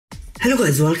Hello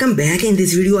guys, welcome back. In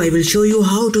this video I will show you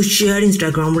how to share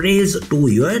Instagram Reels to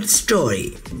your story.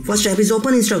 First step is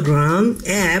open Instagram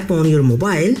app on your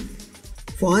mobile.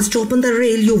 First open the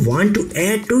reel you want to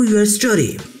add to your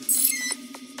story.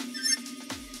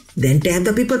 Then tap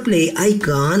the people play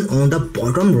icon on the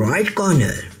bottom right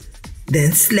corner.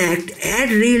 Then select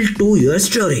add reel to your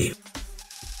story.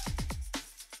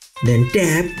 Then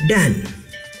tap done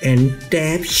and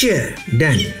tap share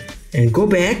done and go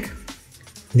back.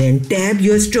 Then tap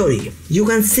your story. You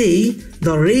can see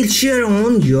the reel share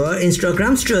on your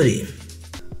Instagram story.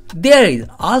 There is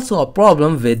also a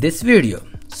problem with this video.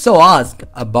 So ask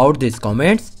about these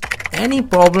comments. Any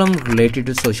problem related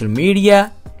to social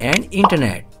media and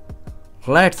internet?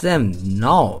 Let them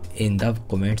know in the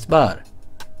comments bar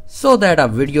so that a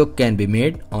video can be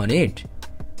made on it.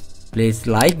 Please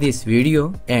like this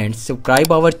video and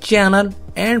subscribe our channel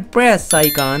and press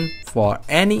icon for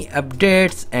any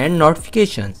updates and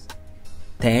notifications.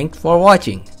 Thanks for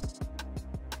watching.